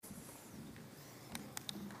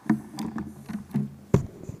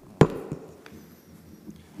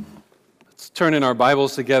Turn in our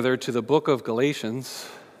Bibles together to the book of Galatians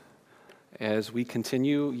as we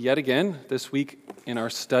continue yet again this week in our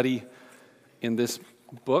study in this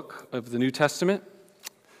book of the New Testament.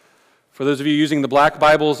 For those of you using the black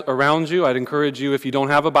Bibles around you, I'd encourage you, if you don't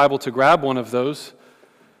have a Bible, to grab one of those.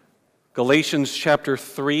 Galatians chapter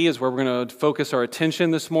 3 is where we're going to focus our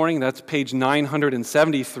attention this morning. That's page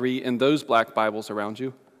 973 in those black Bibles around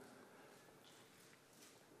you.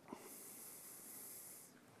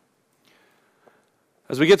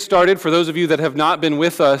 As we get started, for those of you that have not been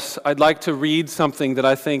with us, I'd like to read something that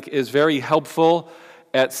I think is very helpful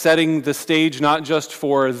at setting the stage not just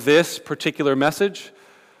for this particular message,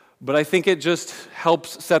 but I think it just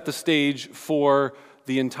helps set the stage for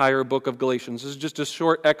the entire book of Galatians. This is just a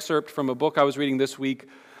short excerpt from a book I was reading this week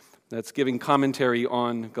that's giving commentary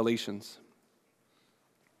on Galatians.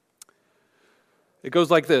 It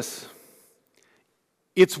goes like this: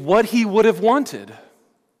 "It's what he would have wanted."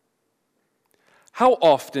 How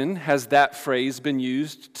often has that phrase been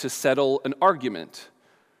used to settle an argument?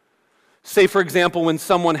 Say, for example, when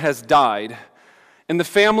someone has died and the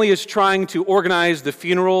family is trying to organize the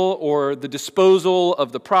funeral or the disposal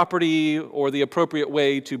of the property or the appropriate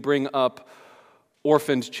way to bring up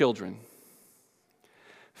orphaned children.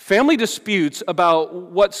 Family disputes about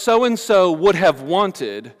what so-and-so would have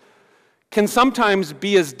wanted can sometimes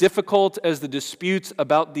be as difficult as the disputes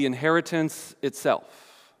about the inheritance itself.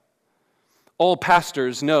 All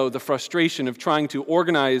pastors know the frustration of trying to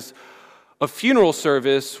organize a funeral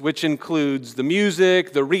service which includes the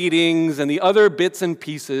music, the readings, and the other bits and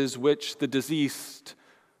pieces which the deceased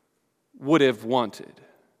would have wanted.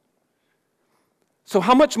 So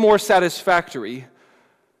how much more satisfactory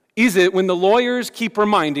is it when the lawyers keep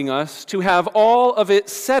reminding us to have all of it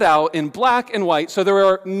set out in black and white so there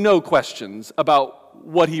are no questions about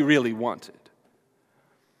what he really wanted?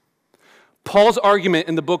 Paul's argument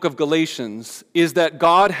in the book of Galatians is that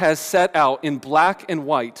God has set out in black and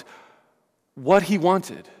white what he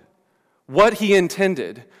wanted, what he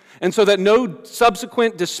intended, and so that no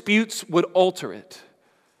subsequent disputes would alter it.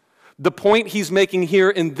 The point he's making here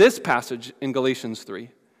in this passage in Galatians 3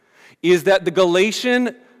 is that the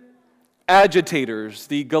Galatian agitators,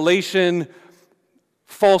 the Galatian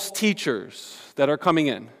false teachers that are coming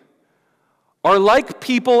in, are like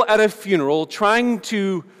people at a funeral trying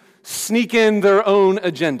to sneak in their own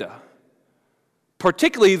agenda.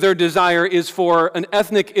 Particularly, their desire is for an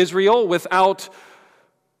ethnic Israel without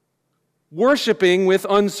worshiping with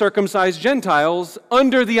uncircumcised Gentiles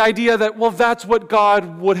under the idea that, well, that's what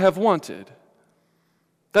God would have wanted.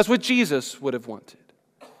 That's what Jesus would have wanted.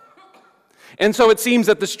 And so it seems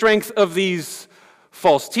that the strength of these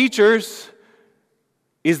false teachers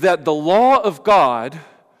is that the law of God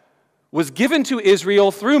was given to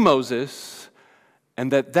Israel through Moses, and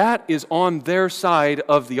that is on their side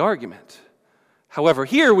of the argument. However,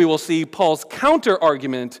 here we will see Paul's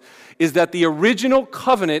counter-argument is that the original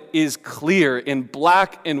covenant is clear in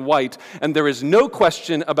black and white, and there is no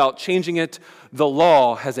question about changing it. The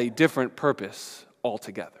law has a different purpose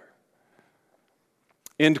altogether.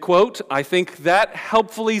 End quote. I think that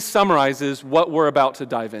helpfully summarizes what we're about to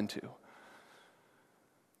dive into.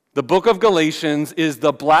 The book of Galatians is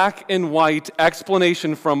the black and white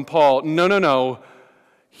explanation from Paul. No.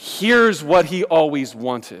 Here's what he always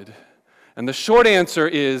wanted. And the short answer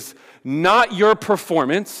is not your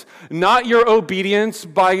performance, not your obedience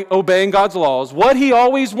by obeying God's laws. What he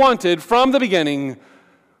always wanted from the beginning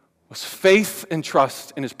was faith and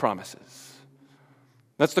trust in his promises.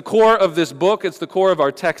 That's the core of this book. It's the core of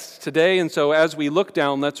our text today. And so as we look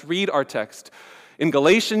down, let's read our text in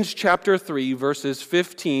Galatians chapter 3, verses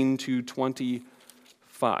 15 to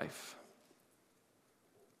 25.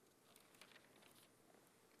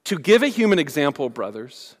 To give a human example,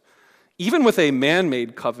 brothers, even with a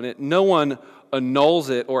man-made covenant, no one annuls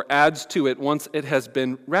it or adds to it once it has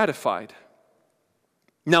been ratified.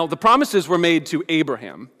 Now, the promises were made to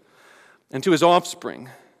Abraham and to his offspring.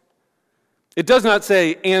 It does not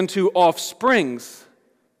say, and to offsprings,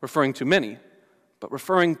 referring to many, but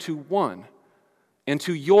referring to one, and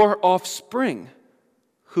to your offspring,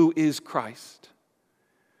 who is Christ.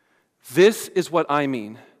 This is what I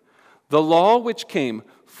mean. The law which came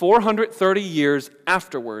 430 years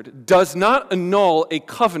afterward does not annul a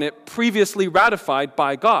covenant previously ratified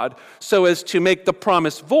by God so as to make the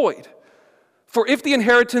promise void. For if the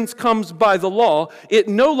inheritance comes by the law, it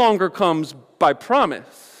no longer comes by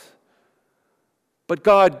promise. But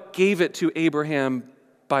God gave it to Abraham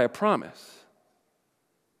by a promise.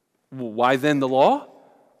 Why then the law?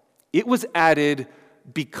 It was added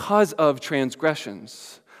because of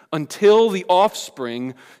transgressions, until the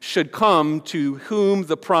offspring should come to whom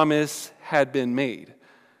the promise had been made.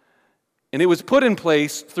 And it was put in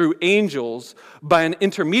place through angels by an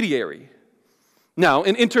intermediary. Now,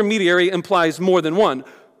 an intermediary implies more than one,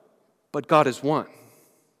 but God is one.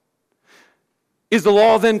 Is the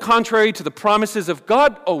law then contrary to the promises of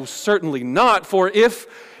God? Oh, certainly not. For if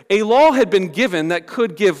a law had been given that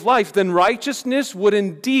could give life, then righteousness would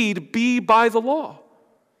indeed be by the law.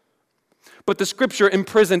 But the Scripture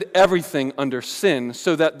imprisoned everything under sin,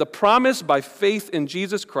 so that the promise by faith in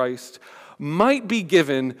Jesus Christ might be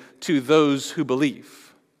given to those who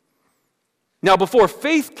believe. Now, before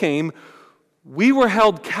faith came, we were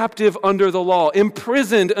held captive under the law,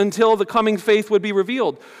 imprisoned until the coming faith would be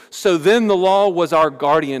revealed. So then the law was our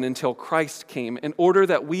guardian until Christ came, in order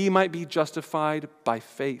that we might be justified by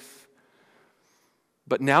faith.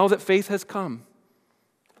 But now that faith has come,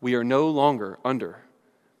 we are no longer under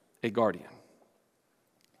a guardian.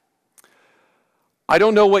 I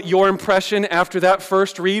don't know what your impression after that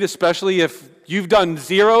first read, especially if you've done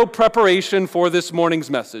zero preparation for this morning's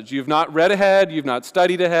message. You've not read ahead, you've not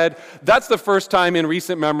studied ahead. That's the first time in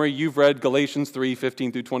recent memory you've read Galatians 3,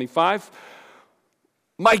 15 through 25.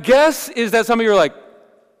 My guess is that some of you are like,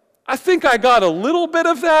 I think I got a little bit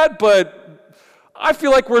of that, but I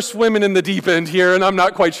feel like we're swimming in the deep end here, and I'm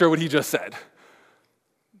not quite sure what he just said.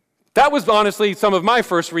 That was honestly some of my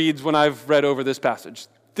first reads when I've read over this passage.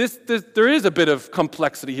 There is a bit of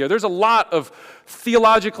complexity here. There's a lot of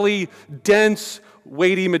theologically dense,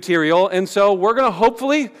 weighty material, and so we're going to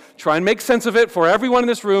hopefully try and make sense of it for everyone in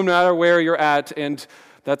this room, no matter where you're at, and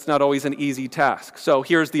that's not always an easy task. So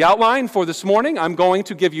here's the outline for this morning. I'm going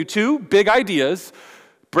to give you two big ideas,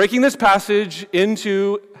 breaking this passage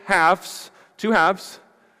into two halves,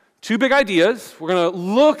 two big ideas. We're going to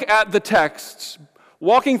look at the texts,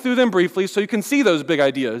 walking through them briefly so you can see those big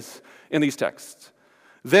ideas in these texts.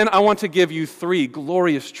 Then I want to give you three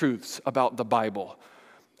glorious truths about the Bible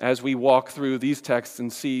as we walk through these texts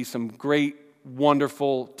and see some great,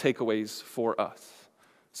 wonderful takeaways for us.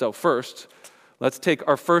 So first, let's take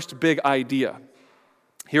our first big idea.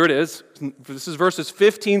 Here it is. This is verses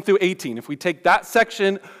 15 through 18. If we take that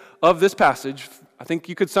section of this passage, I think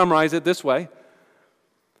you could summarize it this way.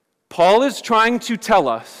 Paul is trying to tell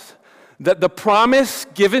us that the promise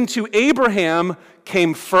given to Abraham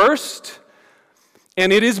came first,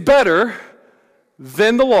 and it is better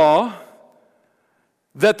than the law,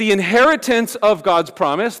 that the inheritance of God's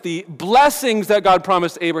promise, the blessings that God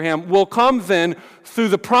promised Abraham, will come then through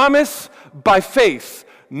the promise by faith,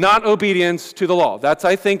 not obedience to the law. That's,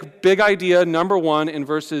 I think, big idea number one in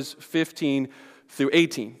verses 15 through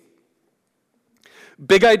 18.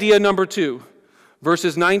 Big idea number two,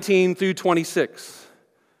 verses 19 through 26.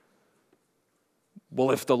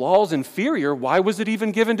 Well, if the law is inferior, why was it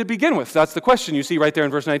even given to begin with? That's the question you see right there in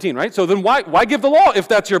verse 19, right? So then why give the law if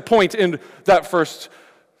that's your point in that first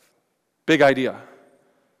big idea?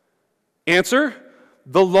 Answer,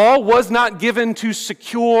 the law was not given to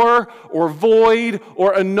secure or void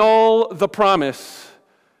or annul the promise.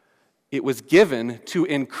 It was given to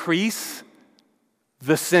increase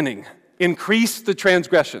the sinning, increase the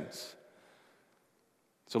transgressions.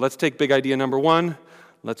 So let's take big idea number one.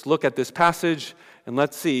 Let's look at this passage, and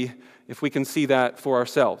let's see if we can see that for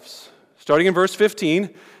ourselves. Starting in verse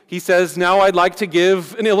 15, he says, now I'd like to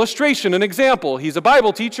give an illustration, an example. He's a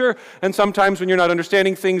Bible teacher, and sometimes when you're not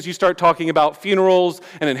understanding things, you start talking about funerals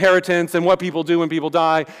and inheritance and what people do when people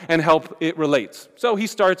die and how it relates. So he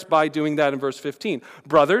starts by doing that in verse 15.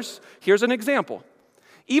 Brothers, here's an example.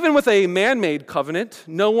 Even with a man-made covenant,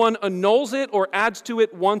 no one annuls it or adds to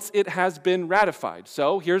it once it has been ratified.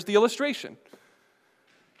 So here's the illustration.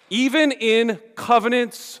 Even in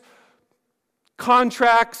covenants,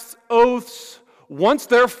 contracts, oaths, once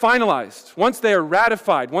they're finalized, once they're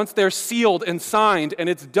ratified, once they're sealed and signed and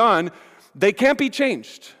it's done, they can't be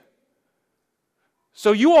changed.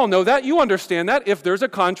 So you all know that, you understand that. If there's a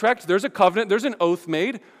contract, there's a covenant, there's an oath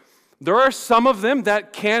made, there are some of them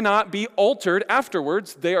that cannot be altered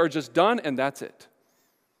afterwards. They are just done and that's it.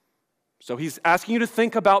 So he's asking you to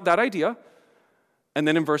think about that idea. And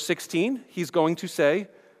then in verse 16, he's going to say,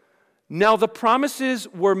 now the promises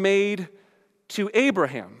were made to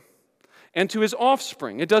Abraham and to his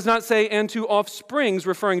offspring. It does not say, and to offsprings,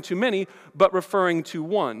 referring to many, but referring to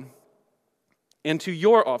one, and to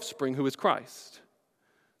your offspring, who is Christ.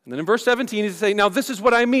 And then in verse 17, he's saying, now this is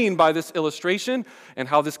what I mean by this illustration and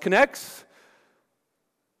how this connects.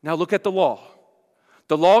 Now look at the law.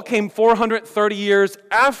 The law came 430 years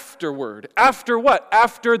afterward. After what?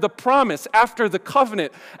 After the promise, after the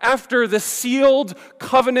covenant, after the sealed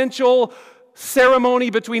covenantal ceremony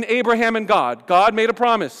between Abraham and God. God made a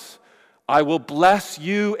promise. I will bless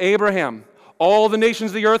you, Abraham. All the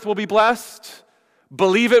nations of the earth will be blessed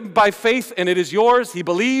Believe it by faith, and it is yours. He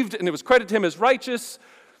believed, and it was credited to him as righteous.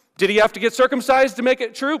 Did he have to get circumcised to make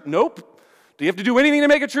it true? Nope. Do you have to do anything to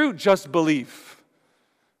make it true? Just believe.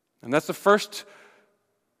 And that's the first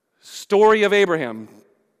story of Abraham.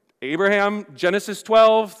 Abraham, Genesis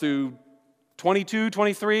 12 through 22,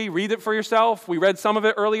 23, read it for yourself. We read some of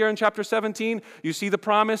it earlier in chapter 17. You see the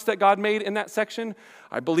promise that God made in that section.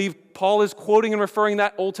 I believe Paul is quoting and referring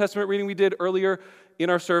that Old Testament reading we did earlier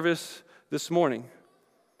in our service this morning.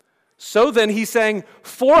 So then he's saying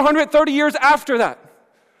 430 years after that,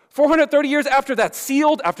 430 years after that's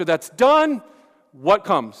sealed, after that's done, what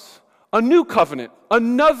comes? A new covenant,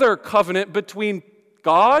 another covenant between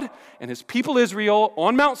God and his people Israel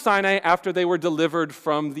on Mount Sinai after they were delivered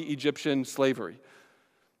from the Egyptian slavery.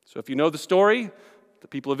 So if you know the story, the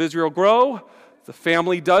people of Israel grow. The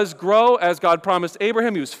family does grow as God promised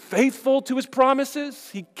Abraham. He was faithful to his promises.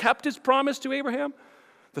 He kept his promise to Abraham.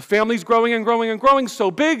 The family's growing and growing and growing so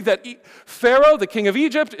big that Pharaoh, the king of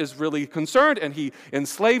Egypt, is really concerned, and he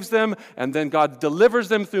enslaves them, and then God delivers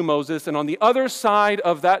them through Moses. And on the other side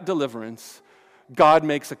of that deliverance, God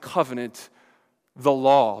makes a covenant, the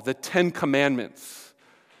law, the 10 Commandments.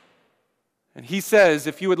 And he says,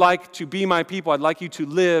 if you would like to be my people, I'd like you to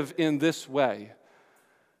live in this way.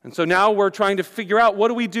 And so now we're trying to figure out, what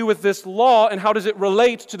do we do with this law, and how does it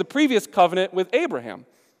relate to the previous covenant with Abraham?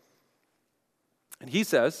 And he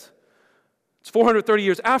says, it's 430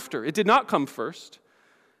 years after. It did not come first.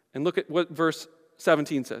 And look at what verse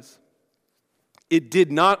 17 says. It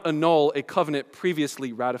did not annul a covenant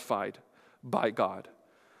previously ratified by God,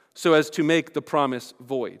 so as to make the promise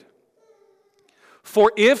void.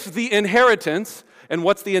 For if the inheritance, and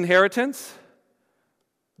what's the inheritance?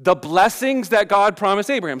 The blessings that God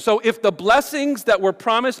promised Abraham. So if the blessings that were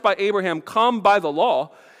promised by Abraham come by the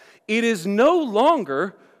law, it is no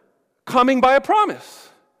longer coming by a promise.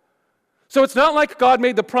 So it's not like God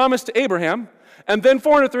made the promise to Abraham, and then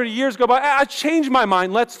 430 years go by, I changed my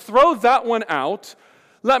mind, let's throw that one out,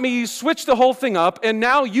 let me switch the whole thing up, and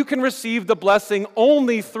now you can receive the blessing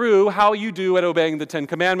only through how you do at obeying the 10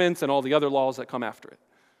 Commandments and all the other laws that come after it.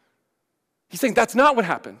 He's saying that's not what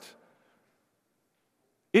happened.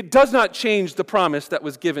 It does not change the promise that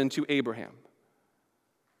was given to Abraham.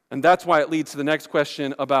 And that's why it leads to the next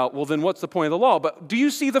question about, well, then what's the point of the law? But do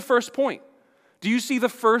you see the first point? Do you see the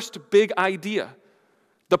first big idea?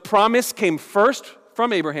 The promise came first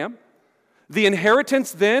from Abraham. The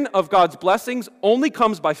inheritance then of God's blessings only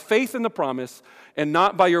comes by faith in the promise and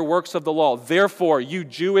not by your works of the law. Therefore, you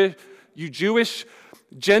Jewish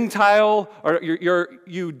Gentile, or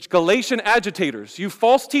you Galatian agitators, you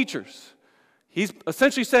false teachers, he's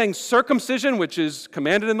essentially saying circumcision, which is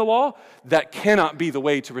commanded in the law, that cannot be the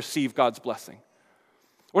way to receive God's blessing.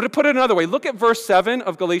 Or to put it another way, look at verse 7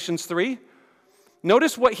 of Galatians 3.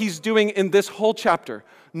 Notice what he's doing in this whole chapter.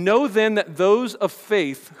 Know then that those of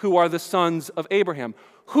faith who are the sons of Abraham.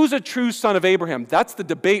 Who's a true son of Abraham? That's the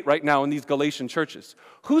debate right now in these Galatian churches.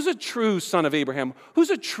 Who's a true son of Abraham?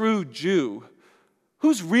 Who's a true Jew?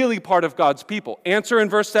 Who's really part of God's people? Answer in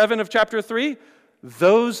verse 7 of chapter 3,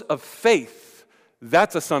 those of faith.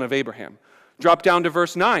 That's a son of Abraham. Drop down to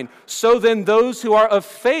verse 9. So then those who are of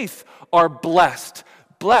faith are blessed.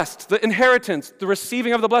 Blessed, the inheritance, the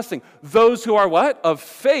receiving of the blessing. Those who are what? Of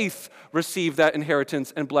faith receive that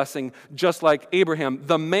inheritance and blessing, just like Abraham,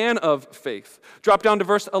 the man of faith. Drop down to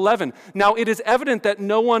verse 11. Now it is evident that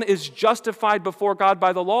no one is justified before God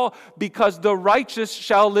by the law, because the righteous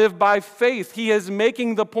shall live by faith. He is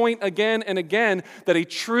making the point again and again that a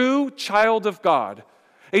true child of God,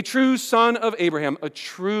 a true son of Abraham, a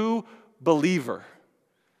true believer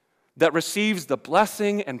that receives the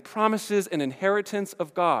blessing and promises and inheritance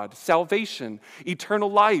of God, salvation, eternal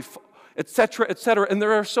life, etc., etc. And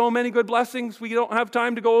there are so many good blessings. We don't have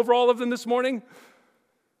time to go over all of them this morning.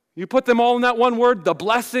 You put them all in that one word, the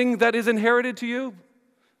blessing that is inherited to you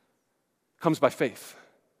comes by faith.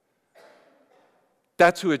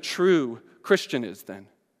 That's who a true Christian is then.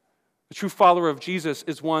 A true follower of Jesus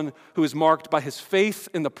is one who is marked by his faith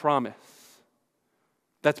in the promise.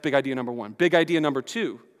 That's big idea number one. Big idea number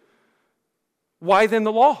two. Why then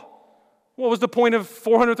the law? What was the point of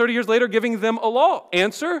 430 years later giving them a law?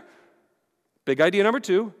 Answer, big idea number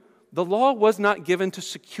two, the law was not given to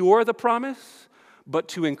secure the promise, but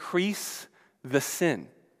to increase the sin,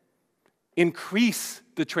 increase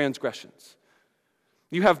the transgressions.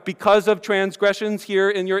 You have because of transgressions here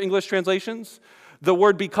in your English translations. The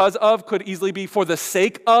word because of could easily be for the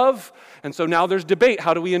sake of. And so now there's debate.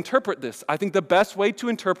 How do we interpret this? I think the best way to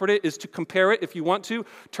interpret it is to compare it. If you want to,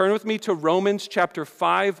 turn with me to Romans chapter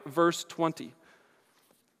 5, verse 20.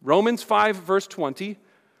 Romans 5, verse 20,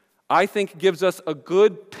 I think gives us a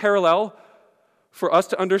good parallel for us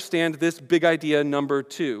to understand this big idea number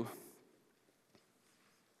 2.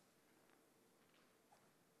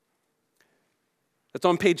 That's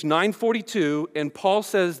on page 942, and Paul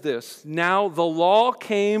says this: "Now the law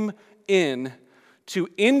came in to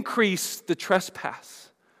increase the trespass."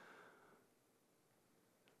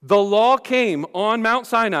 The law came on Mount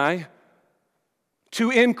Sinai to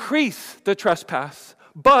increase the trespass,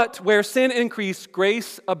 but where sin increased,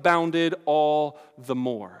 grace abounded all the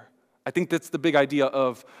more. I think that's the big idea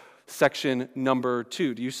of section number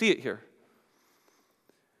 2. Do you see it here?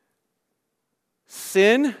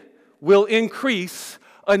 Sin will increase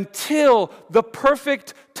until the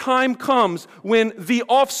perfect time comes when the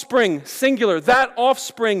offspring, singular, that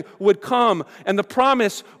offspring would come and the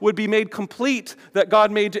promise would be made complete that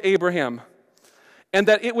God made to Abraham. And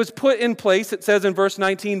that it was put in place, it says in verse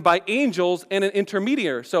 19, by angels and an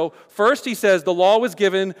intermediary. So first he says the law was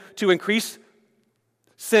given to increase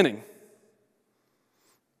sinning.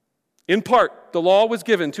 In part, the law was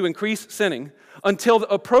given to increase sinning until the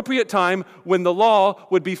appropriate time when the law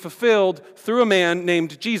would be fulfilled through a man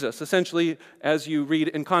named Jesus. Essentially, as you read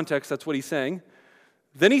in context, that's what he's saying.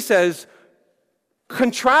 Then he says,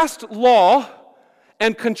 contrast law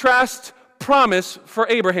and contrast promise for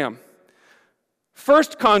Abraham.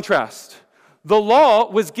 First contrast, the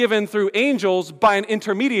law was given through angels by an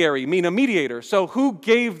intermediary, meaning a mediator. So who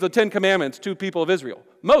gave the 10 Commandments to people of Israel?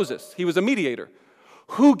 Moses. He was a mediator.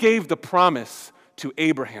 Who gave the promise to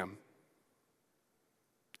Abraham?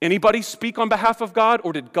 Anybody speak on behalf of God,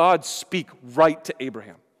 or did God speak right to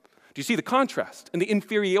Abraham? Do you see the contrast and the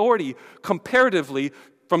inferiority comparatively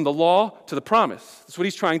from the law to the promise? That's what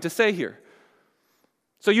he's trying to say here.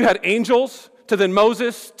 So you had angels, to then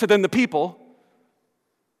Moses, to then the people.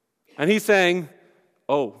 And he's saying,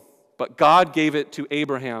 oh, but God gave it to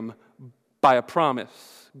Abraham by a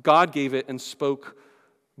promise. God gave it and spoke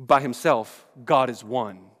by himself. God is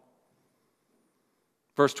one.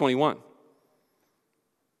 Verse 21.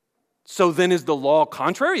 So then is the law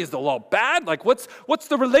contrary? Is the law bad? Like what's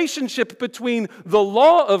the relationship between the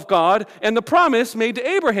law of God and the promise made to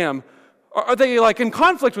Abraham? Are they like in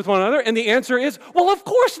conflict with one another? And the answer is, well, of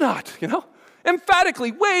course not,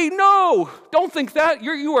 Emphatically, no, don't think that.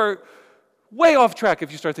 You are way off track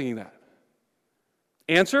if you start thinking that.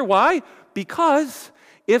 Answer, why? Because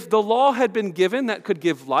if the law had been given that could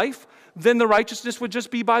give life, then the righteousness would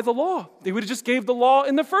just be by the law. He would have just gave the law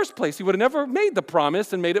in the first place. He would have never made the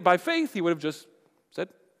promise and made it by faith. He would have just said,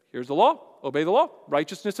 here's the law, obey the law.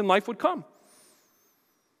 Righteousness and life would come.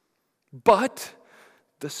 But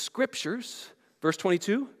the scriptures, verse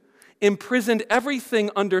 22, imprisoned everything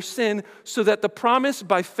under sin so that the promise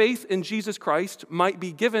by faith in Jesus Christ might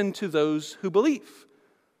be given to those who believe.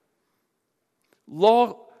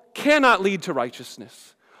 Law cannot lead to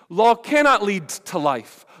righteousness. Law cannot lead to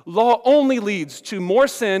life. Law only leads to more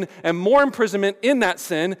sin and more imprisonment in that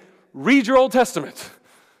sin. Read your Old Testament.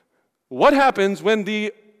 What happens when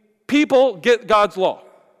the people get God's law?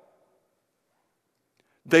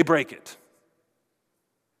 They break it.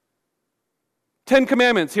 10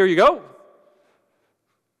 commandments, here you go.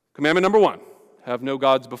 Commandment number 1, have no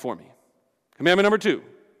gods before me. Commandment number 2,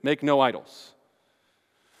 make no idols.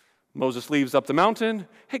 Moses leaves up the mountain.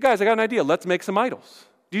 Hey guys, I got an idea. Let's make some idols.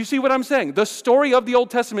 Do you see what I'm saying? The story of the Old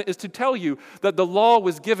Testament is to tell you that the law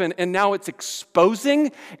was given and now it's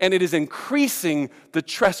exposing and it is increasing the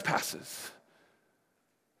trespasses.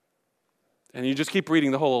 And you just keep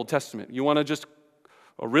reading the whole Old Testament. You want to just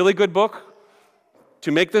a really good book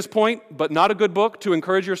to make this point, but not a good book to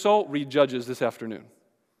encourage your soul? Read Judges this afternoon.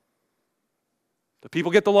 The people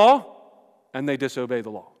get the law and they disobey the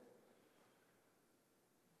law.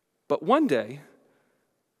 But one day,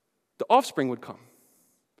 the offspring would come.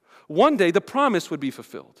 One day, the promise would be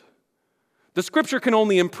fulfilled. The scripture can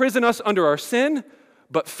only imprison us under our sin,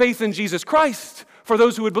 but faith in Jesus Christ, for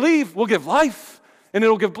those who would believe, will give life, and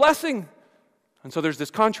it'll give blessing. And so there's this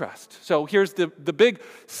contrast. So here's the big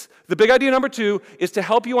idea number 2 is to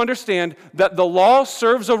help you understand that the law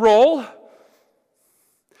serves a role,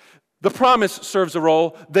 the promise serves a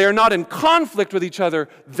role. They are not in conflict with each other.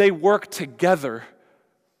 They work together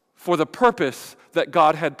for the purpose that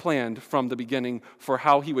God had planned from the beginning for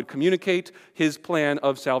how he would communicate his plan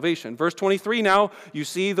of salvation. Verse 23, now you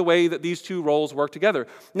see the way that these two roles work together.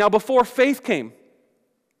 Now before faith came,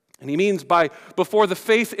 and he means by before the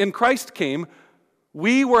faith in Christ came,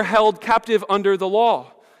 we were held captive under the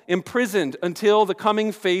law, imprisoned until the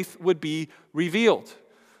coming faith would be revealed.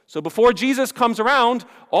 So before Jesus comes around,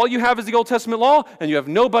 all you have is the Old Testament law, and you have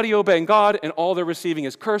nobody obeying God, and all they're receiving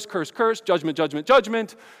is curse, curse, curse, judgment, judgment,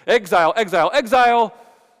 judgment, exile, exile, exile.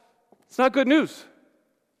 It's not good news.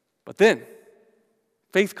 But then,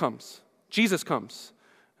 faith comes. Jesus comes.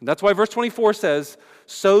 And that's why verse 24 says,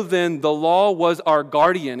 so then the law was our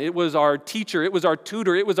guardian, it was our teacher, it was our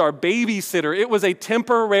tutor, it was our babysitter, it was a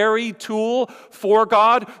temporary tool for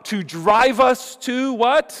God to drive us to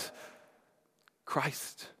what?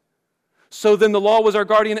 Christ. So then the law was our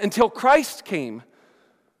guardian until Christ came,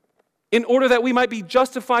 in order that we might be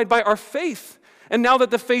justified by our faith. And now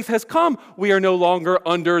that the faith has come, we are no longer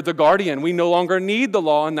under the guardian. We no longer need the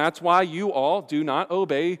law, and that's why you all do not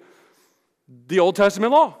obey the Old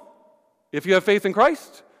Testament law. If you have faith in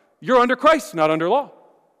Christ, you're under Christ, not under law.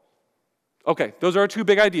 Okay, those are our two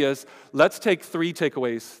big ideas. Let's take three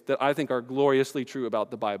takeaways that I think are gloriously true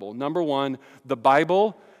about the Bible. Number one, the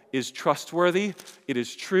Bible is trustworthy. It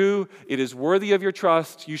is true. It is worthy of your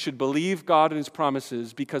trust. You should believe God and His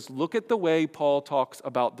promises, because look at the way Paul talks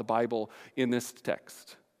about the Bible in this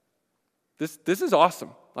text. This is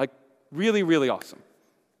awesome, like really, really awesome.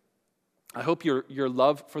 I hope your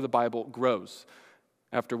love for the Bible grows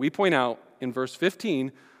after we point out in verse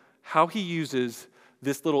 15 how he uses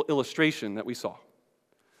this little illustration that we saw.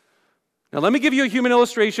 Now let me give you a human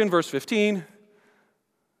illustration, verse 15.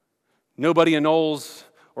 Nobody annuls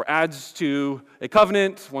or adds to a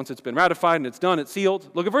covenant once it's been ratified and it's done, it's sealed.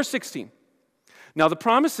 Look at verse 16. Now the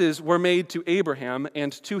promises were made to Abraham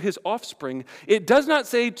and to his offspring. It does not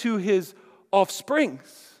say to his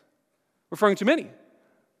offsprings, referring to many,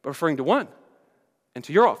 but referring to one, and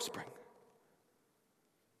to your offspring.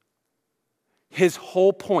 His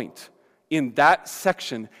whole point in that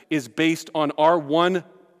section is based on our one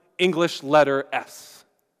English letter S.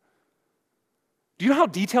 Do you know how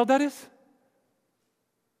detailed that is?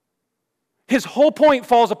 His whole point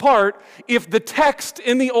falls apart if the text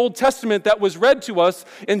in the Old Testament that was read to us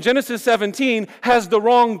in Genesis 17 has the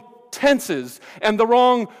wrong tenses and the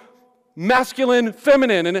wrong masculine,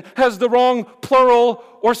 feminine, and it has the wrong plural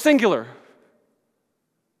or singular.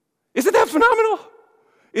 Isn't that phenomenal?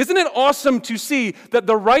 Isn't it awesome to see that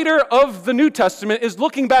the writer of the New Testament is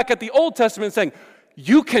looking back at the Old Testament and saying,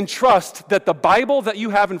 you can trust that the Bible that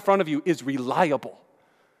you have in front of you is reliable,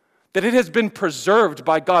 that it has been preserved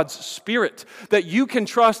by God's Spirit, that you can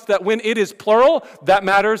trust that when it is plural, that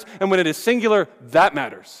matters, and when it is singular, that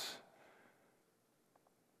matters.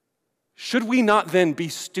 Should we not then be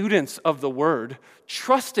students of the Word,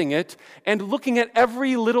 trusting it and looking at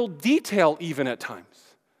every little detail even at times?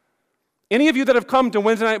 Any of you that have come to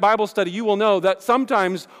Wednesday night Bible study, you will know that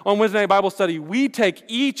sometimes on Wednesday night Bible study, we take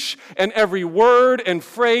each and every word and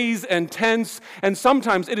phrase and tense, and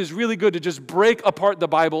sometimes it is really good to just break apart the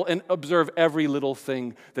Bible and observe every little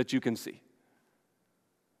thing that you can see.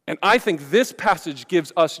 And I think this passage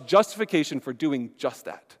gives us justification for doing just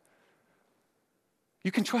that.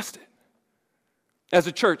 You can trust it. As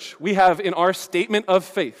a church, we have in our statement of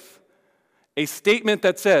faith a statement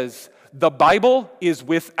that says, the Bible is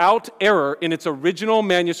without error in its original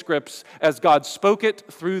manuscripts as God spoke it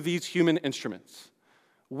through these human instruments.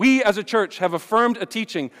 We as a church have affirmed a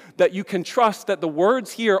teaching that you can trust that the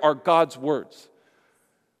words here are God's words.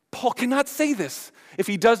 Paul cannot say this if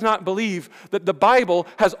he does not believe that the Bible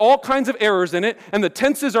has all kinds of errors in it and the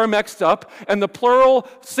tenses are mixed up and the plural,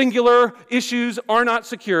 singular issues are not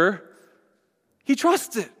secure. He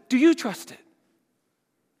trusts it. Do you trust it?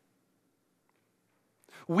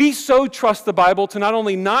 We so trust the Bible to not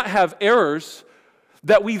only not have errors,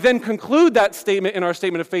 that we then conclude that statement in our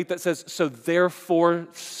statement of faith that says, so therefore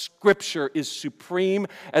Scripture is supreme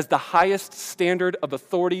as the highest standard of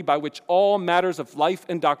authority by which all matters of life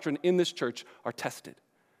and doctrine in this church are tested.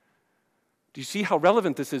 Do you see how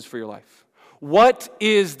relevant this is for your life? What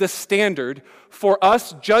is the standard for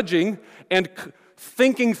us judging and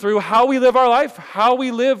thinking through how we live our life, how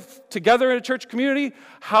we live together in a church community,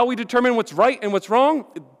 how we determine what's right and what's wrong?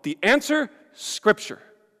 The answer, Scripture.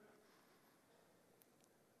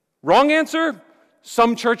 Wrong answer,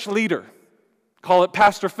 some church leader. Call it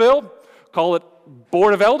Pastor Phil, call it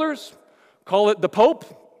Board of Elders, call it the Pope,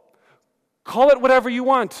 call it whatever you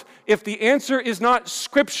want. If the answer is not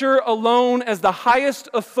Scripture alone as the highest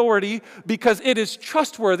authority because it is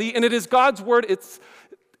trustworthy and it is God's word, it's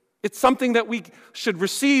something that we should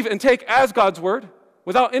receive and take as God's word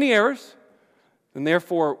without any errors, and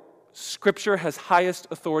therefore Scripture has highest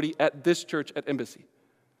authority at this church at Embassy.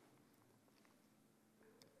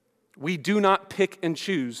 We do not pick and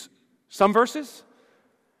choose some verses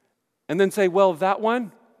and then say, well, that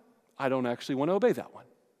one, I don't actually want to obey that one.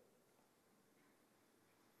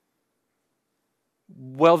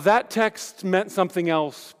 Well, that text meant something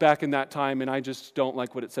else back in that time, and I just don't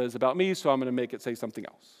like what it says about me, so I'm going to make it say something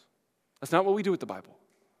else. That's not what we do with the Bible.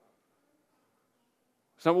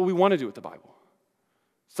 It's not what we want to do with the Bible.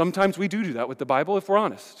 Sometimes we do that with the Bible if we're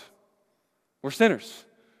honest. We're sinners.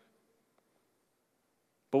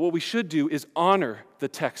 But what we should do is honor the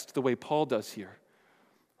text the way Paul does here.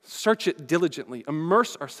 Search it diligently,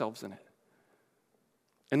 immerse ourselves in it,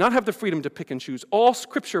 and not have the freedom to pick and choose. All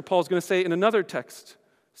Scripture, Paul's going to say in another text,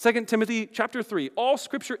 2 Timothy chapter 3, all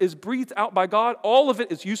Scripture is breathed out by God. All of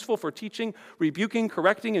it is useful for teaching, rebuking,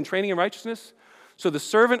 correcting, and training in righteousness, so the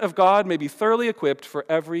servant of God may be thoroughly equipped for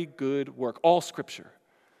every good work. All Scripture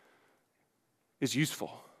is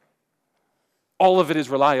useful. All of it is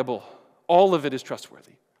reliable. All of it is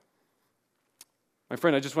trustworthy. My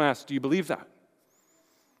friend, I just want to ask, do you believe that?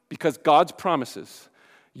 Because God's promises,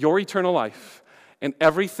 your eternal life, and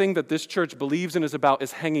everything that this church believes and is about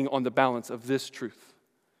is hanging on the balance of this truth.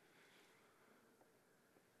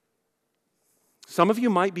 Some of you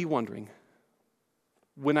might be wondering,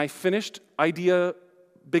 when I finished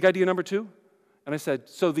big idea number 2, and I said,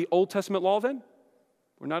 so the Old Testament law then?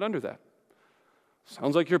 We're not under that.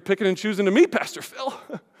 Sounds like you're picking and choosing to me, Pastor Phil.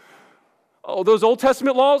 Oh, those Old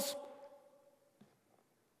Testament laws?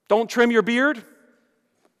 Don't trim your beard.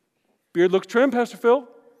 Beard looks trim, Pastor Phil.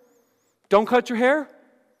 Don't cut your hair.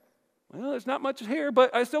 Well, there's not much hair,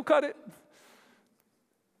 but I still cut it.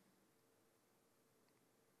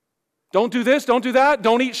 Don't do this, don't do that.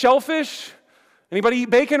 Don't eat shellfish. Anybody eat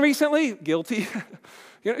bacon recently? Guilty.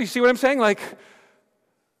 You see what I'm saying? Like,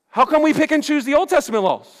 how come we pick and choose the Old Testament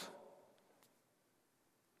laws?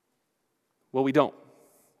 Well, we don't.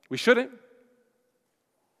 We shouldn't.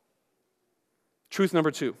 Truth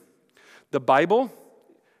number 2. The Bible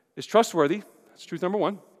is trustworthy. That's truth number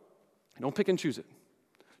 1. Don't pick and choose it.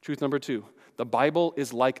 Truth number 2. The Bible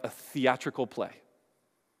is like a theatrical play.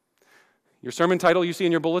 Your sermon title you see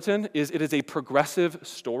in your bulletin is It is a Progressive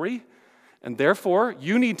Story, and therefore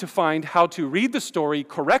you need to find how to read the story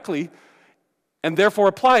correctly and therefore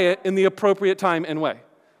apply it in the appropriate time and way.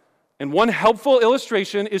 And one helpful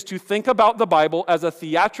illustration is to think about the Bible as a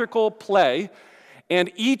theatrical play,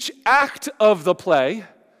 and each act of the play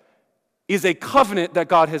is a covenant that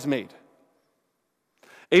God has made.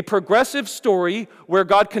 A progressive story where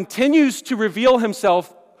God continues to reveal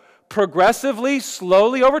himself progressively,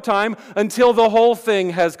 slowly over time, until the whole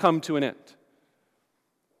thing has come to an end.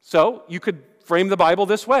 So you could frame the Bible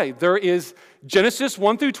this way. There is Genesis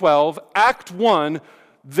 1 through 12, Act 1,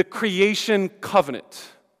 the creation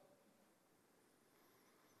covenant.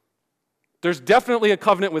 There's definitely a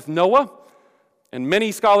covenant with Noah, and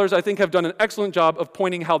many scholars, I think, have done an excellent job of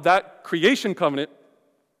pointing how that creation covenant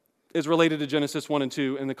is related to Genesis 1 and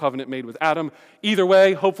 2 and the covenant made with Adam. Either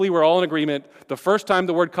way, hopefully we're all in agreement. The first time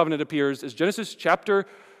the word covenant appears is Genesis chapter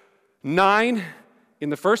 9 in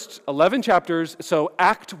the first 11 chapters. So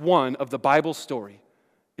Act 1 of the Bible story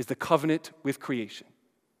is the covenant with creation.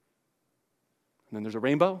 And then there's a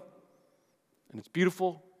rainbow, and it's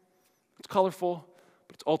beautiful, it's colorful,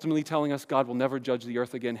 but it's ultimately telling us God will never judge the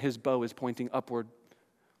earth again. His bow is pointing upward.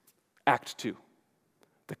 Act 2,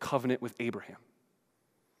 the covenant with Abraham.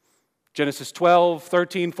 Genesis 12,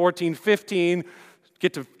 13, 14, 15,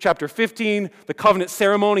 get to chapter 15, the covenant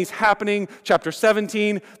ceremony is happening. Chapter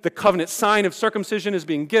 17, the covenant sign of circumcision is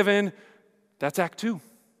being given. That's Act 2.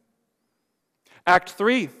 Act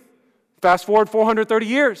 3, fast forward 430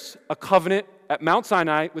 years, a covenant at Mount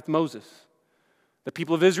Sinai with Moses. The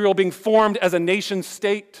people of Israel being formed as a nation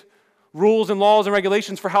state, rules and laws and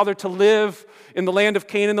regulations for how they're to live in the land of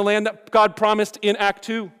Canaan, the land that God promised in Act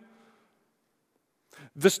 2.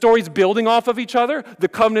 The stories building off of each other. The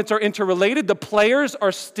covenants are interrelated. The players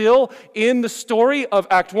are still in the story of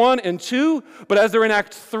Act 1 and 2, but as they're in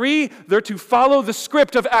Act 3, they're to follow the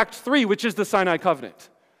script of Act 3, which is the Sinai covenant.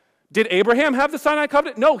 Did Abraham have the Sinai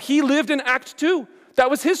covenant? No, he lived in Act 2. That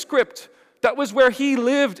was his script. That was where he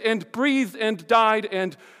lived and breathed and died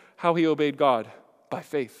and how he obeyed God by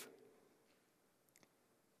faith.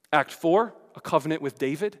 Act 4, a covenant with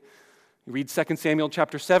David. You read 2 Samuel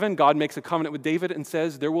chapter 7, God makes a covenant with David and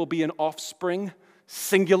says there will be an offspring,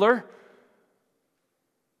 singular,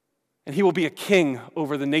 and he will be a king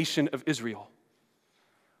over the nation of Israel.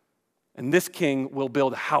 And this king will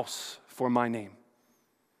build a house for my name.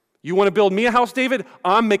 You want to build me a house, David?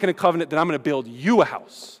 I'm making a covenant that I'm going to build you a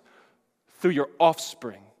house through your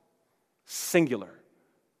offspring, singular.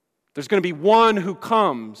 There's going to be one who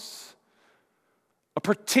comes, a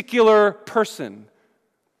particular person.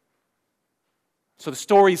 So the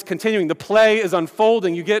story is continuing. The play is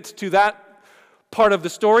unfolding. You get to that part of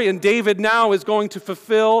the story, and David now is going to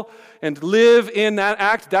fulfill and live in that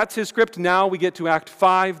act. That's his script. Now we get to Act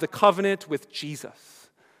 5, the covenant with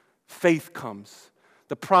Jesus. Faith comes.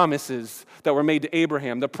 The promises that were made to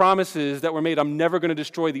Abraham, the promises that were made, I'm never going to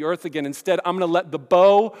destroy the earth again. Instead, I'm going to let the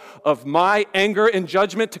bow of my anger and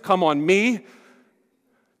judgment to come on me.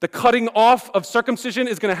 The cutting off of circumcision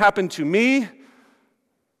is going to happen to me.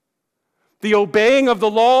 The obeying of the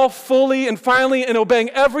law fully and finally, and obeying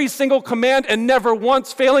every single command and never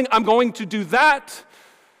once failing, I'm going to do that.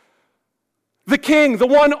 The king, the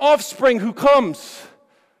one offspring who comes,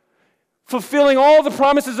 fulfilling all the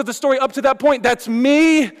promises of the story up to that point, that's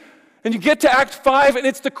me. And you get to Act 5, and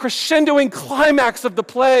it's the crescendoing climax of the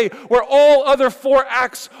play where all other 4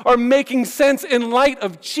 acts are making sense in light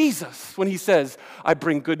of Jesus when he says, I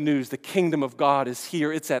bring good news. The kingdom of God is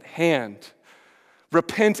here. It's at hand.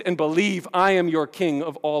 Repent and believe I am your king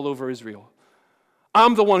of all over Israel.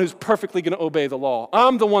 I'm the one who's perfectly going to obey the law.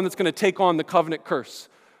 I'm the one that's going to take on the covenant curse.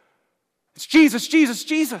 It's Jesus, Jesus,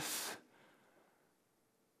 Jesus.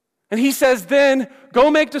 And he says then, go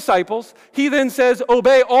make disciples. He then says,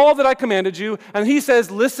 obey all that I commanded you. And he says,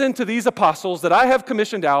 listen to these apostles that I have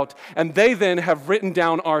commissioned out. And they then have written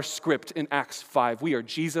down our script in Acts 5. We are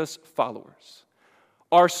Jesus followers.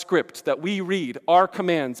 Our script that we read, our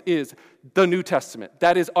commands, is the New Testament.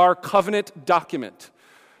 That is our covenant document.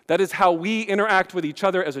 That is how we interact with each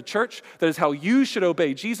other as a church. That is how you should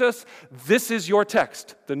obey Jesus. This is your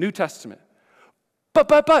text, the New Testament.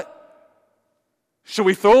 But, should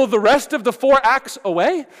we throw the rest of the 4 acts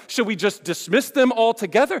away? Should we just dismiss them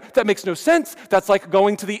altogether? That makes no sense. That's like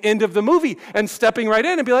going to the end of the movie and stepping right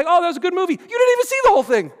in and be like, oh, that was a good movie. You didn't even see the whole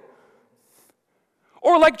thing.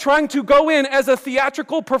 Or like trying to go in as a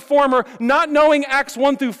theatrical performer, not knowing Acts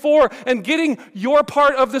 1 through 4 and getting your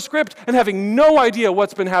part of the script and having no idea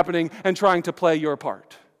what's been happening and trying to play your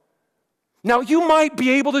part. Now, you might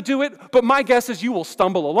be able to do it, but my guess is you will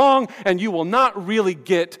stumble along and you will not really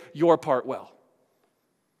get your part well.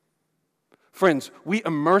 Friends, we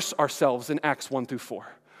immerse ourselves in Acts 1 through 4.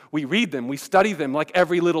 We read them, we study them like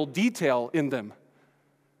every little detail in them.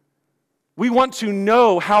 We want to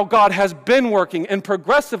know how God has been working and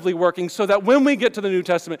progressively working so that when we get to the New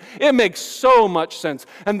Testament, it makes so much sense.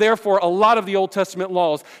 And therefore, a lot of the Old Testament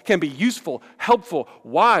laws can be useful, helpful,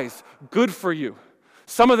 wise, good for you.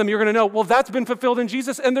 Some of them you're going to know, well, that's been fulfilled in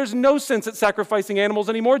Jesus, and there's no sense at sacrificing animals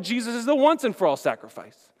anymore. Jesus is the once and for all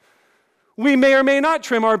sacrifice. We may or may not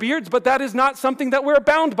trim our beards, but that is not something that we're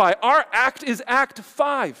bound by. Our act is Act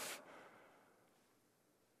 5.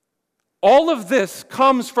 All of this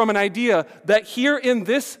comes from an idea that here in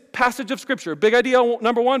this passage of Scripture, big idea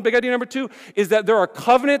number 1, big idea number 2, is that there are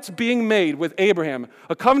covenants being made with Abraham,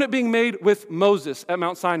 a covenant being made with Moses at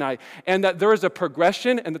Mount Sinai, and that there is a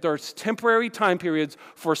progression and that there's temporary time periods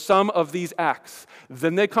for some of these acts.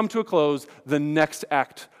 Then they come to a close, the next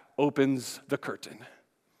act opens the curtain.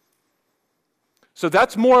 So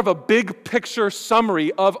that's more of a big picture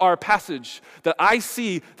summary of our passage, that I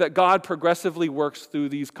see that God progressively works through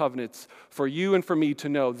these covenants for you and for me to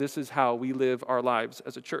know this is how we live our lives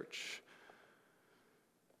as a church.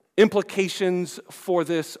 Implications for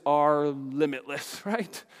this are limitless,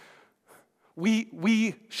 right?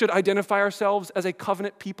 We should identify ourselves as a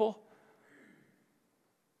covenant people.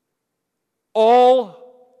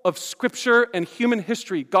 All of Scripture and human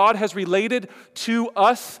history, God has related to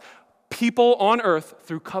us people on earth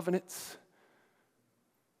through covenants.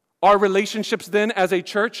 Our relationships then as a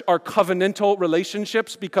church are covenantal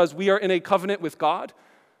relationships because we are in a covenant with God.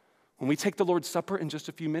 When we take the Lord's Supper in just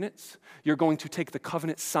a few minutes, you're going to take the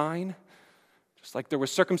covenant sign, just like there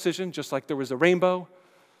was circumcision, just like there was a rainbow,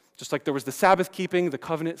 just like there was the Sabbath keeping. The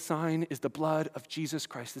covenant sign is the blood of Jesus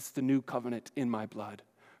Christ. It's the new covenant in my blood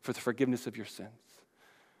for the forgiveness of your sins.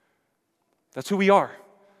 That's who we are.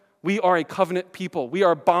 We are a covenant people. We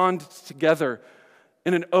are bonded together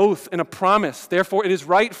in an oath and a promise. Therefore, it is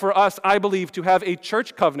right for us, I believe, to have a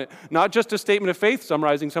church covenant, not just a statement of faith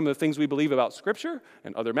summarizing some of the things we believe about Scripture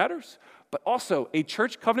and other matters, but also a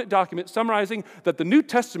church covenant document summarizing that the New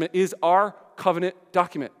Testament is our covenant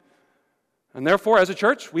document. And therefore, as a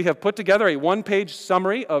church, we have put together a one-page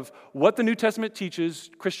summary of what the New Testament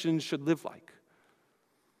teaches Christians should live like.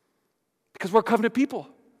 Because we're covenant people.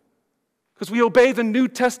 Because we obey the New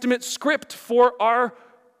Testament script for our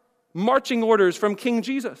marching orders from King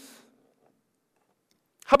Jesus.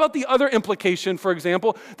 How about the other implication, for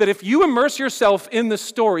example, that if you immerse yourself in the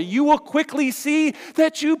story, you will quickly see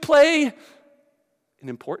that you play an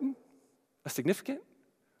important, a significant,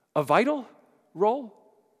 a vital role,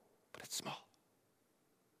 but it's small.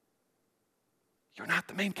 You're not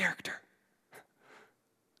the main character.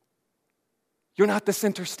 You're not the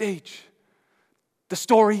center stage. The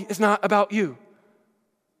story is not about you.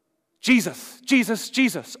 Jesus, Jesus,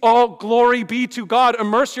 Jesus. All glory be to God.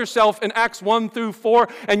 Immerse yourself in Acts 1 through 4,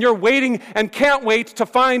 and you're waiting and can't wait to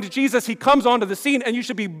find Jesus. He comes onto the scene, and you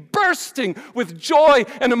should be bursting with joy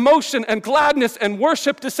and emotion and gladness and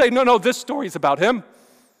worship to say, no, this story is about him.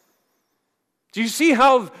 Do you see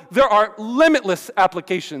how there are limitless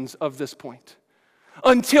applications of this point?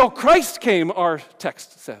 until Christ came, our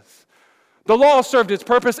text says. The law served its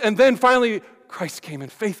purpose, and then finally Christ came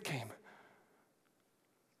and faith came.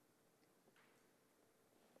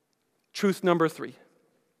 Truth number 3.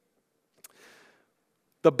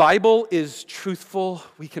 The Bible is truthful.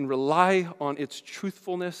 We can rely on its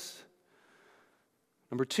truthfulness.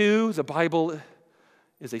 Number 2, the Bible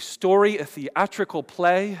is a story, a theatrical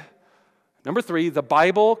play. Number 3, the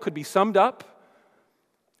Bible could be summed up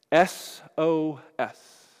SOS.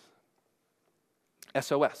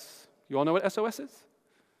 SOS. You all know what SOS is?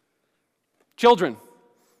 Children.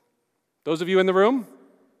 Those of you in the room,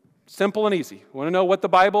 simple and easy. Want to know what the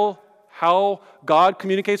Bible, how God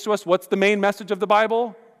communicates to us? What's the main message of the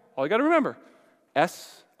Bible? All you got to remember,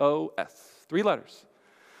 SOS. 3 letters.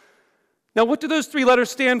 Now, what do those 3 letters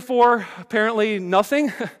stand for? Apparently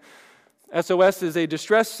nothing. SOS is a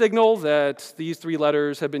distress signal that these 3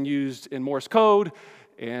 letters have been used in Morse code,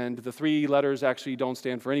 and the 3 letters actually don't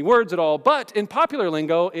stand for any words at all. But in popular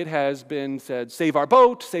lingo, it has been said, save our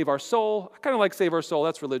boat, save our soul. I kind of like save our soul.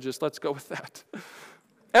 That's religious. Let's go with that.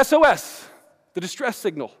 SOS, the distress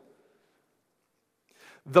signal.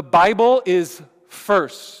 The Bible is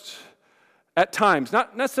first at times.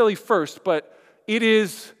 Not necessarily first, but it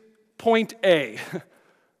is point A.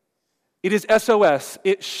 It is SOS.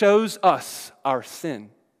 It shows us our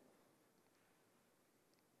sin.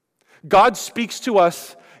 God speaks to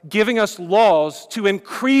us, giving us laws to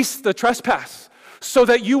increase the trespass so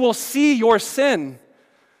that you will see your sin,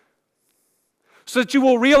 so that you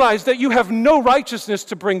will realize that you have no righteousness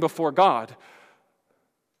to bring before God.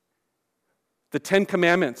 The 10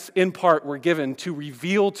 Commandments, in part, were given to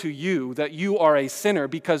reveal to you that you are a sinner,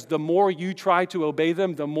 because the more you try to obey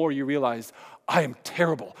them, the more you realize, I am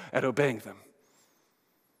terrible at obeying them.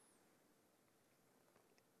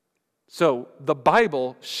 So the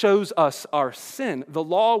Bible shows us our sin. The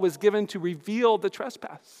law was given to reveal the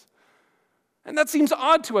trespass. And that seems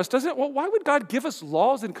odd to us, doesn't it? Well, why would God give us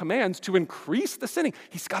laws and commands to increase the sinning?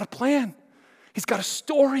 He's got a plan. He's got a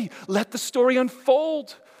story. Let the story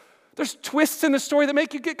unfold. There's twists in the story that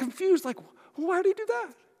make you get confused. Like, why did he do that?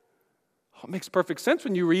 Oh, it makes perfect sense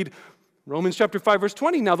when you read Romans chapter 5, verse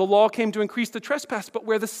 20. Now the law came to increase the trespass, but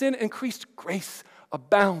where the sin increased, grace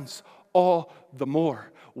abounds all the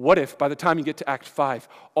more. What if by the time you get to Act 5,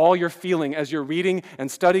 all you're feeling as you're reading and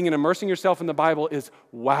studying and immersing yourself in the Bible is,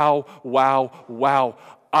 wow, wow, wow,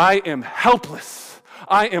 I am helpless.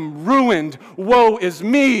 I am ruined. Woe is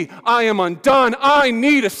me. I am undone. I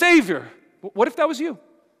need a Savior. What if that was you?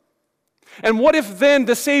 And what if then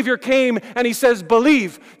the Savior came and he says,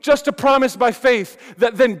 believe, just a promise by faith,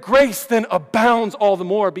 that then grace then abounds all the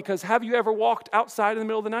more? Because have you ever walked outside in the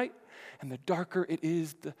middle of the night? And the darker it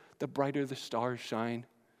is, the brighter the stars shine.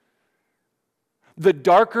 The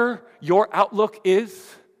darker your outlook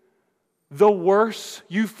is, the worse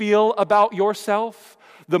you feel about yourself,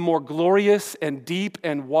 the more glorious and deep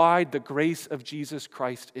and wide the grace of Jesus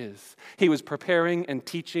Christ is. He was preparing and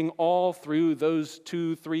teaching all through those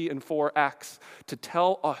 2, 3, and 4 acts to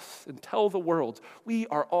tell us and tell the world, we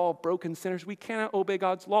are all broken sinners. We cannot obey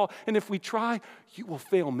God's law. And if we try, you will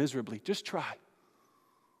fail miserably. Just try.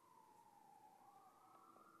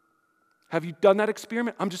 Have you done that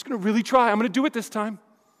experiment? I'm just going to really try. I'm going to do it this time.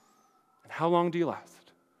 And how long do you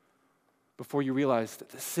last before you realize that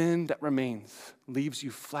the sin that remains leaves you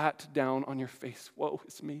flat down on your face? Woe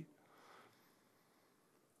is me.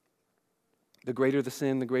 The greater the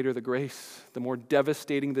sin, the greater the grace, the more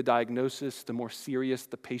devastating the diagnosis, the more serious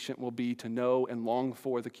the patient will be to know and long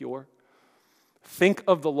for the cure. Think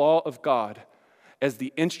of the law of God as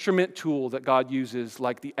the instrument tool that God uses,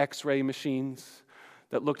 like the X-ray machines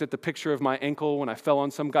that looked at the picture of my ankle when I fell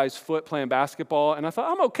on some guy's foot playing basketball, and I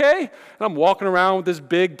thought, I'm okay. And I'm walking around with this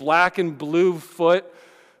big black and blue foot.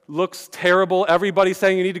 Looks terrible. Everybody's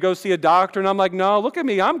saying you need to go see a doctor, and I'm like, no, look at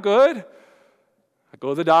me, I'm good. I go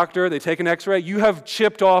to the doctor, they take an X-ray. You have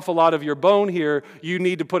chipped off a lot of your bone here. You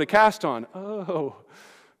need to put a cast on. Oh,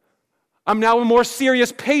 I'm now a more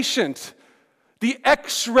serious patient. The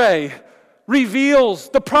X-ray reveals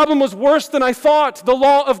the problem was worse than I thought. The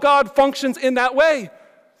law of God functions in that way.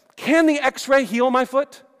 Can the X-ray heal my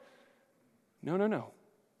foot? No.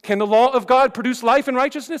 Can the law of God produce life and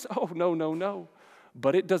righteousness? Oh, no.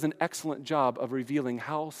 But it does an excellent job of revealing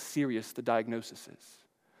how serious the diagnosis is.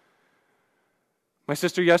 My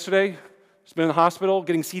sister yesterday, she's been in the hospital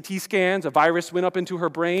getting CT scans. A virus went up into her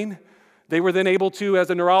brain. They were then able to,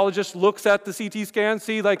 as a neurologist looks at the CT scan,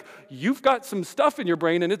 see like, you've got some stuff in your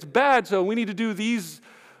brain and it's bad, so we need to do these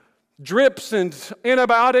drips and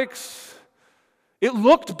antibiotics. It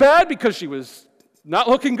looked bad because she was not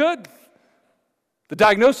looking good. The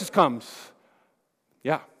diagnosis comes.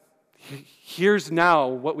 Yeah, Here's now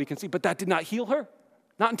what we can see. But that did not heal her.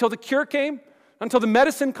 Not until the cure came, not until the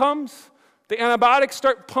medicine comes, the antibiotics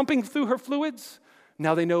start pumping through her fluids.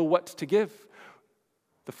 Now they know what to give.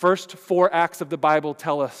 The first 4 acts of the Bible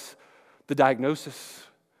tell us the diagnosis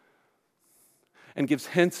and gives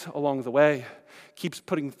hints along the way, keeps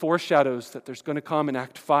putting foreshadows that there's going to come in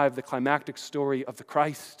Act 5, the climactic story of the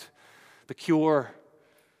Christ, the cure.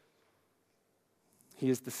 He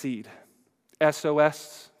is the seed.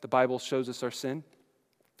 SOS, the Bible shows us our sin.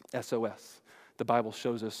 SOS, the Bible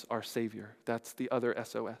shows us our Savior. That's the other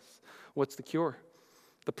SOS. What's the cure?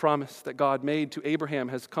 The promise that God made to Abraham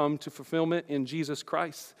has come to fulfillment in Jesus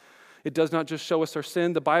Christ. It does not just show us our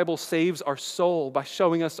sin. The Bible saves our soul by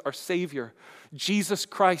showing us our Savior, Jesus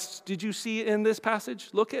Christ. Did you see in this passage?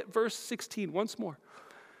 Look at verse 16 once more.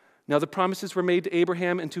 Now the promises were made to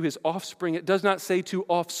Abraham and to his offspring. It does not say to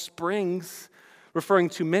offsprings, referring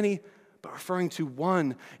to many, but referring to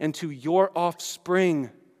one, and to your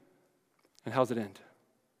offspring. And how's it end?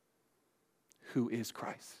 Who is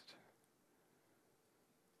Christ?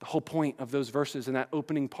 The whole point of those verses in that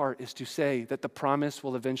opening part is to say that the promise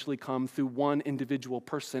will eventually come through one individual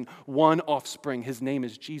person, one offspring. His name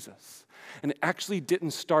is Jesus. And it actually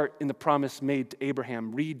didn't start in the promise made to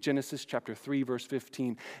Abraham. Read Genesis chapter 3, verse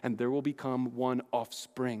 15, and there will become one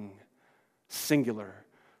offspring, singular,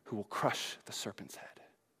 who will crush the serpent's head.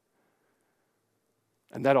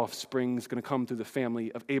 And that offspring is going to come through the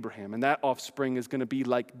family of Abraham. And that offspring is going to be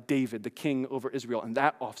like David, the king over Israel. And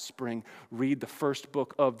that offspring, read the first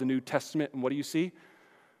book of the New Testament, and what do you see?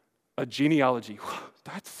 A genealogy.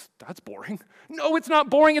 That's boring. No, it's not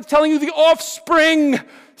boring. It's telling you the offspring,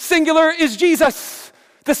 singular, is Jesus,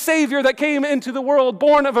 the Savior that came into the world,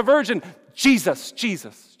 born of a virgin. Jesus.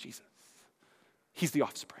 He's the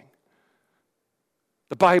offspring.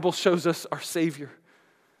 The Bible shows us our Savior.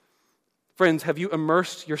 Friends, have you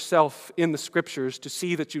immersed yourself in the Scriptures to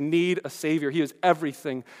see that you need a Savior? He is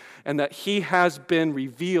everything, and that He has been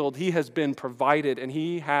revealed, He has been provided, and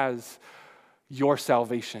He has your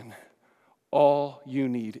salvation. All you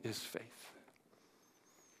need is faith.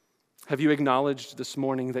 Have you acknowledged this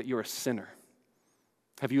morning that you're a sinner?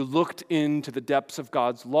 Have you looked into the depths of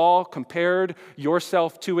God's law, compared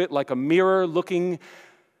yourself to it like a mirror, looking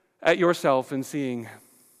at yourself and seeing,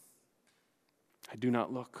 I do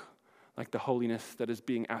not look like the holiness that is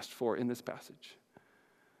being asked for in this passage?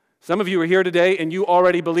 Some of you are here today and you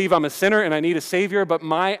already believe I'm a sinner and I need a Savior, but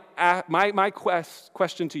my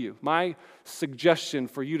question to you, my suggestion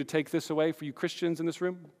for you to take this away, for you Christians in this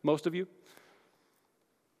room, most of you,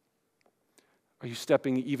 are you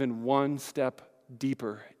stepping even one step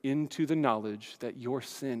deeper into the knowledge that your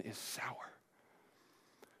sin is sour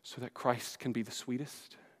so that Christ can be the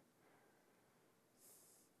sweetest?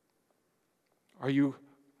 Are you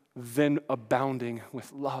then abounding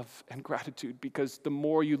with love and gratitude? Because the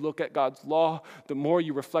more you look at God's law, the more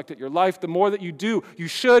you reflect at your life, the more that you do, you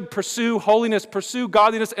should pursue holiness, pursue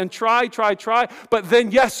godliness, and try. But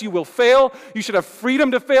then, yes, you will fail. You should have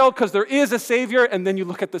freedom to fail because there is a Savior. And then you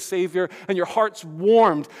look at the Savior and your heart's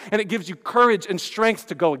warmed and it gives you courage and strength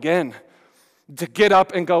to go again, to get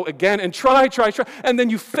up and go again and try. And then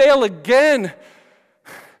you fail again.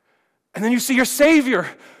 And then you see your Savior.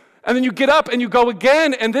 And then you get up and you go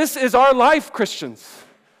again, and this is our life, Christians.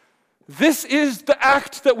 This is the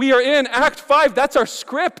act that we are in. Act 5, that's our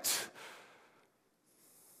script.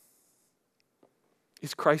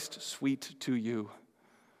 Is Christ sweet to you?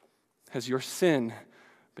 Has your sin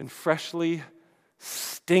been freshly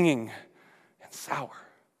stinging and sour?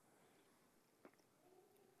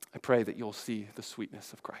 I pray that you'll see the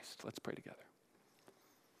sweetness of Christ. Let's pray together.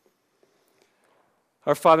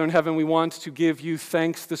 Our Father in heaven, we want to give you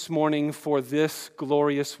thanks this morning for this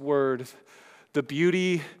glorious word, the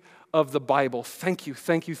beauty of the Bible. Thank you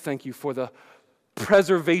for the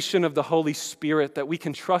preservation of the Holy Spirit, that we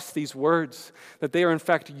can trust these words, that they are in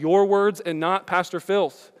fact your words and not Pastor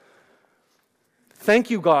Phil's. Thank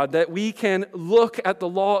you, God, that we can look at the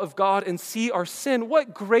law of God and see our sin.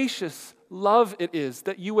 What gracious love it is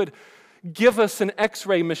that you would give us an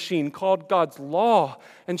X-ray machine called God's law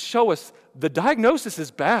and show us the diagnosis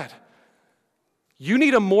is bad. You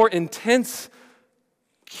need a more intense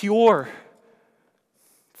cure.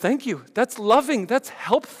 Thank you. That's loving. That's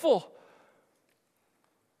helpful.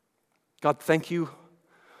 God, thank you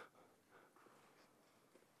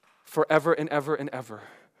forever and ever and ever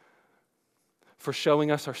for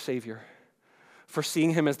showing us our Savior, for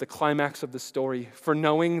seeing him as the climax of the story, for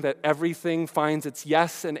knowing that everything finds its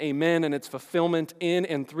yes and amen and its fulfillment in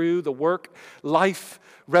and through the work, life,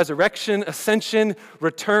 resurrection, ascension,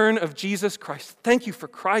 return of Jesus Christ. Thank you for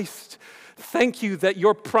Christ. Thank you that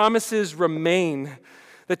your promises remain,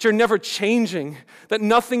 that you're never changing, that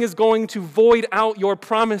nothing is going to void out your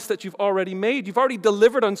promise that you've already made. You've already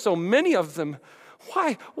delivered on so many of them.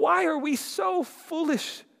 Why are we so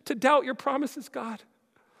foolish to doubt your promises, God?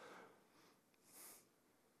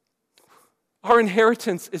 Our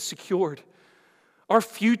inheritance is secured. Our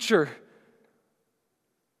future,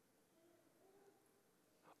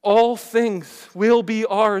 all things will be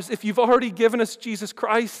ours. If you've already given us Jesus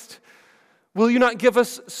Christ, will you not give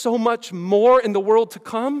us so much more in the world to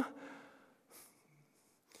come?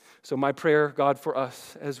 So my prayer, God, for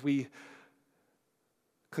us as we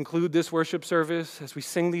conclude this worship service, as we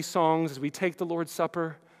sing these songs, as we take the Lord's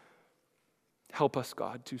Supper, help us,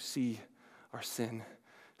 God, to see our sin,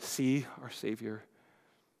 see our Savior,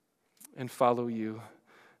 and follow you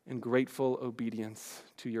in grateful obedience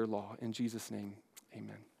to your law. In Jesus' name,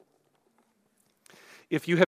 amen. If you have